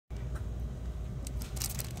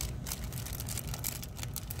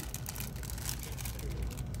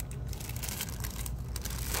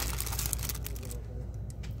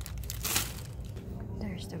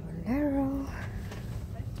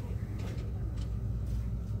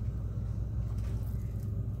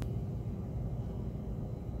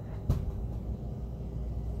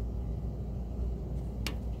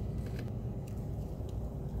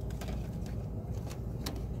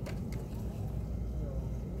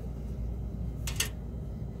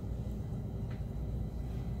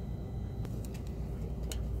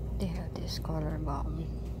this color bomb.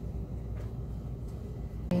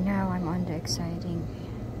 Okay, now I'm on the exciting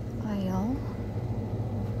aisle.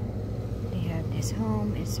 They have this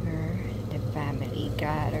home is where the family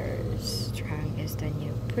gathers. Strong is the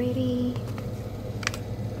new pretty.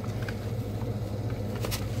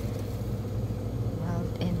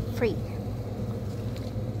 Wild and free.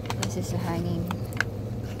 This is a hanging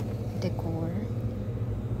decor.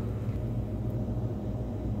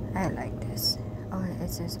 I like this. Oh, it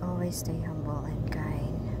says always stay humble and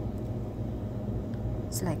kind.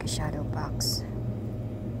 It's like a shadow box.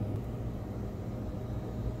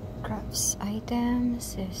 Crafts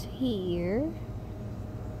items is here.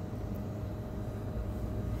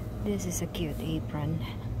 This is a cute apron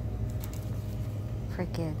for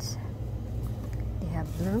kids. They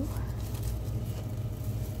have blue,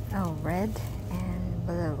 oh, red and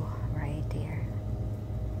blue right here.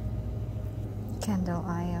 Candle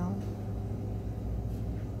aisle.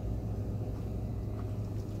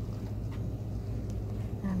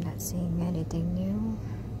 I'm not seeing anything new,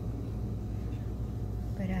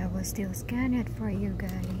 but I will still scan it for you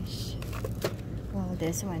guys. Well,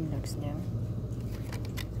 this one looks new.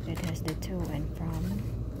 It has the to and from.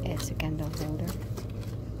 It's a candle holder.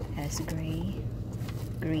 Has gray,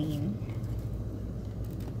 green.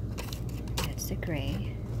 That's the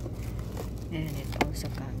gray. And it also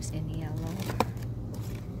comes in yellow.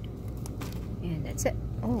 And that's it.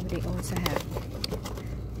 Oh, they also have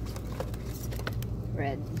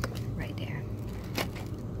red right there.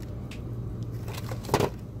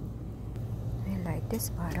 I like this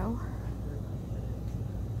bottle.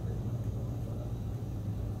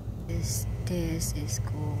 This is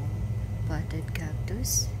called potted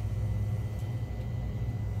cactus.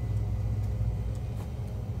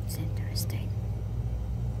 It's interesting.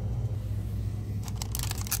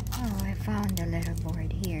 Oh, I found a little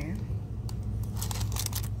board here.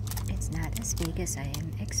 It's not as big as I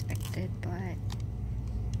am expected, but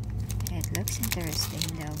it looks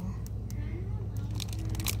interesting though.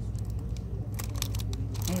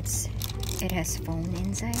 It has phone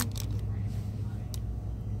inside.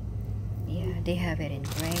 Yeah, they have it in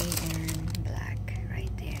gray and black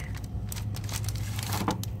right there.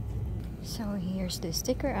 So here's the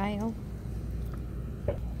sticker aisle.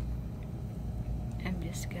 I'm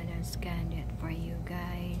just gonna scan it for you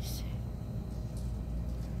guys.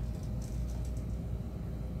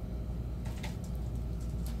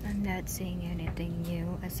 I'm not seeing anything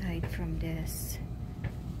new aside from this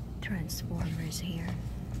Transformers here.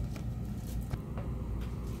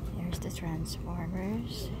 There's the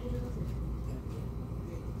Transformers.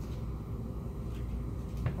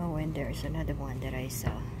 Oh, and there's another one that I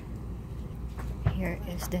saw. Here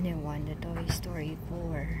is the new one, the Toy Story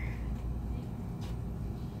 4.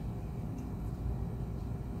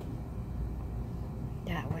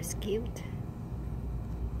 That was cute.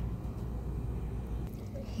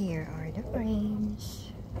 Here are the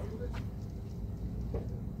frames.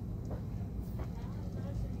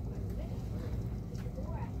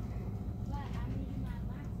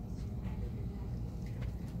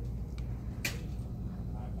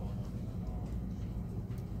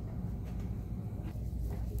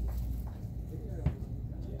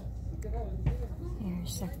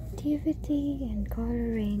 Here's activity and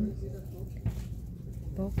coloring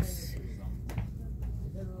books.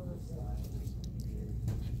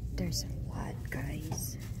 There's a lot,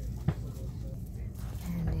 guys,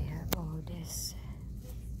 and they have all this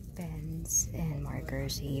pens and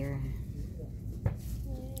markers here.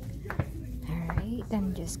 Alright,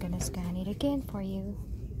 I'm just gonna scan it again for you.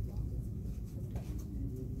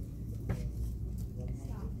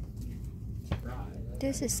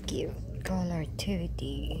 This is cute. Color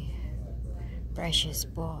activity. Precious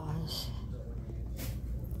balls.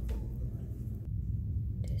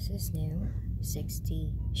 This is new.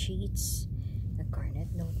 60 sheets. The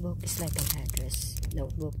Garnet notebook is like an address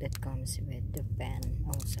notebook that comes with the pen,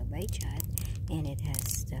 also by Chad, and it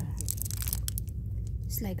has the,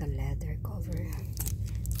 it's like a leather cover.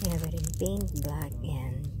 They have it in pink, black,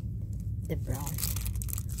 and the brown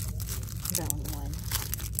one.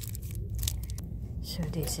 So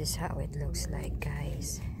this is how it looks like,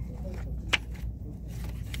 guys.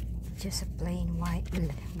 Just a plain white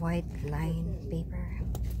line paper.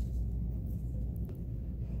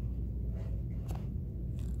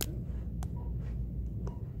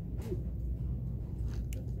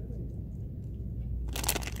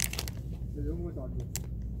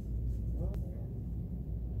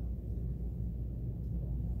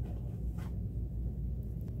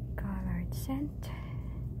 Colored scent.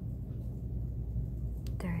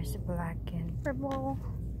 There's black and purple.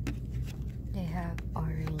 They have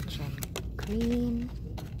orange and green.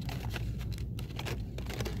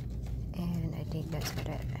 think that's what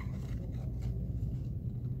it.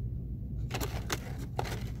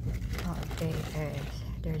 Oh,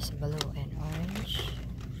 there's blue and orange.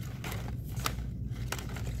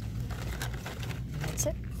 And that's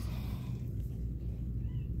it.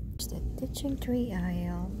 It's the teaching tree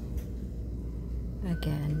aisle.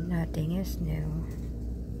 Again, nothing is new.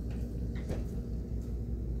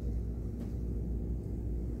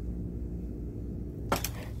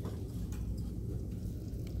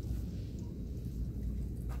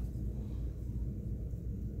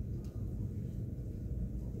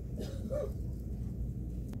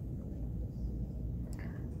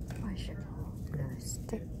 Glue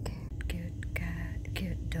stick, cute cat,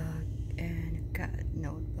 cute dog, and a cat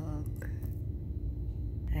notebook.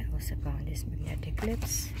 I also found these magnetic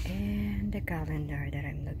clips and the calendar that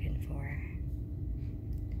I'm looking for.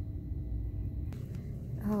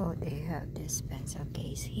 Oh, they have this pencil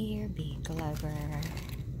case here. Be clever,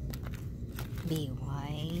 be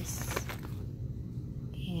wise,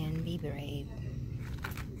 and be brave.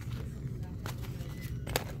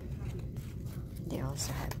 They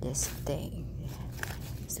also have this thing.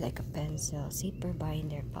 It's like a pencil zipper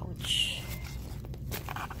binder pouch.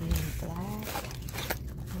 In black,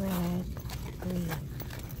 red, green,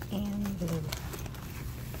 and blue.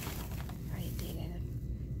 Right there.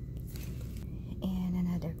 And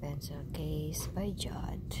another pencil case by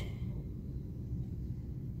Judd.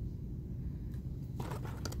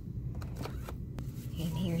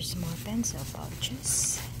 And here's more pencil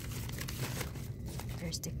pouches.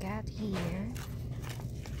 There's the cat here.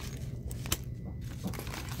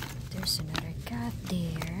 There's another cat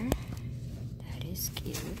there. That is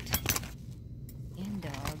cute. And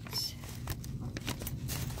dogs.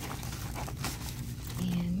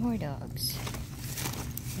 And more dogs.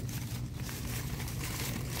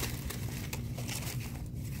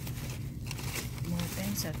 More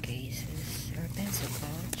pencil cases or pencil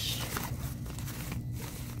pouch.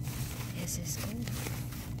 This is cool.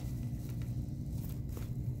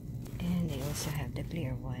 And they also have the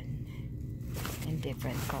clear one in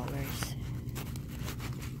different colors.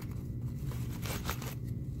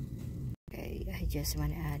 Okay, I just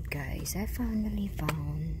want to add, guys, I finally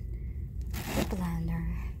found the planner.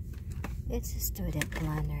 It's a student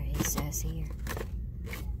planner, it says here.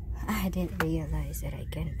 I didn't realize that I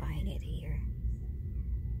can find it here.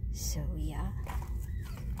 So yeah,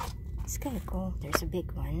 it's kind of cool. There's a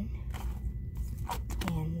big one,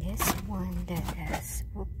 and this one that has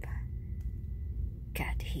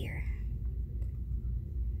cat here.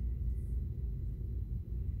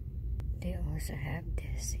 They also have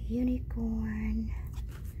this unicorn,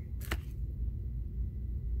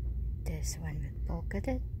 this one with polka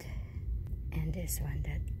dot, and this one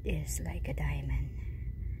that is like a diamond.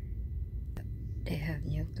 They have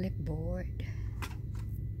new clipboard,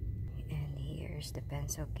 and here's the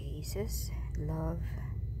pencil cases, love,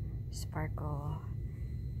 sparkle,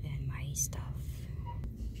 and my stuff.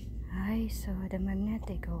 I saw the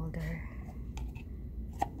magnetic holder.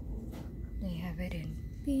 They have it in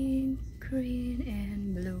pink, green,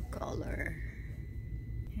 and blue color.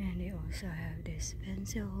 And they also have this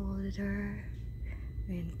pencil holder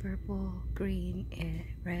in purple, green, and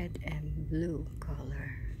red, and blue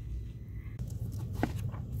color.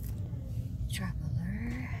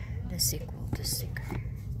 Traveler, the sequel to sticker.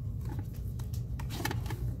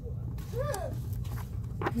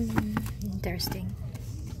 Interesting.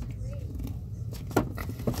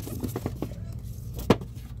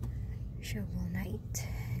 Shovel Knight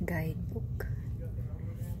guidebook.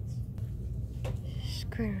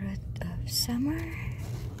 Square root of summer.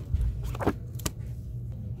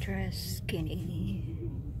 Dress skinny.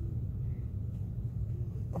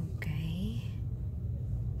 Okay.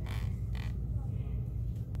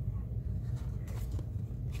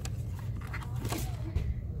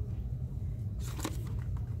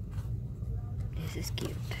 This is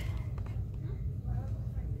cute.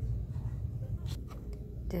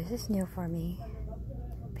 This is new for me.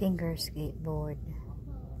 Finger skateboard.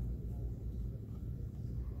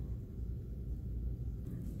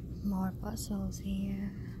 More puzzles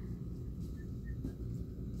here.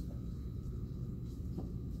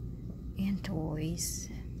 And toys.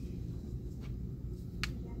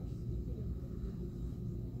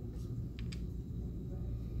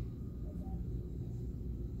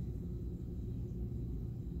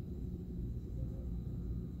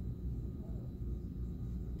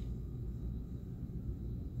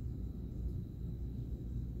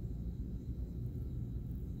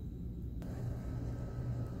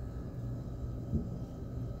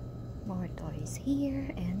 More toys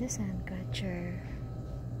here, and the sand catcher,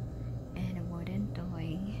 and a wooden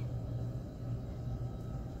toy.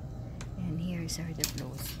 And here's these are the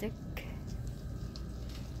glow stick.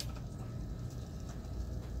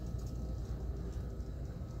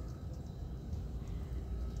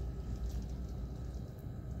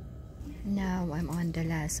 Now I'm on the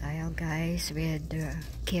last aisle, guys, with the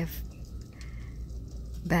gift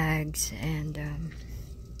bags and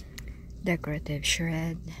decorative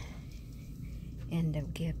shred and the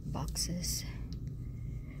gift boxes.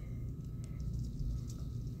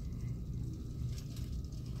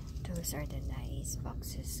 Those are the nice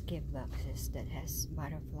boxes, gift boxes that has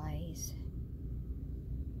butterflies.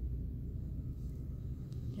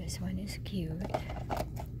 This one is cute.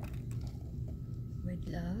 With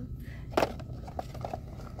love.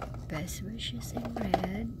 Best wishes in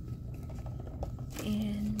red.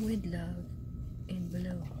 And with love in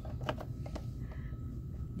blue.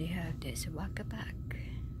 They have this waka pack.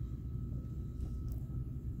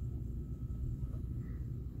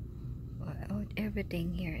 Well,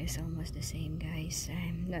 everything here is almost the same, guys.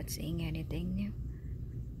 I'm not seeing anything new.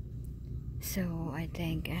 So I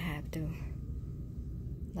think I have to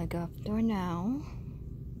log off for now.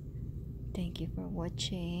 Thank you for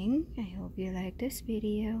watching. I hope you like this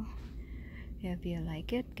video. If you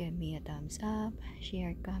like it, give me a thumbs up,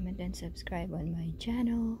 share, comment, and subscribe on my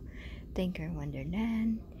channel, Tinker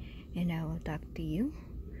Wonderland, and I will talk to you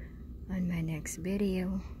on my next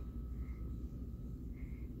video.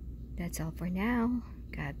 That's all for now.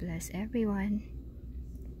 God bless everyone.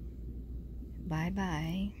 Bye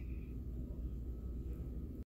bye.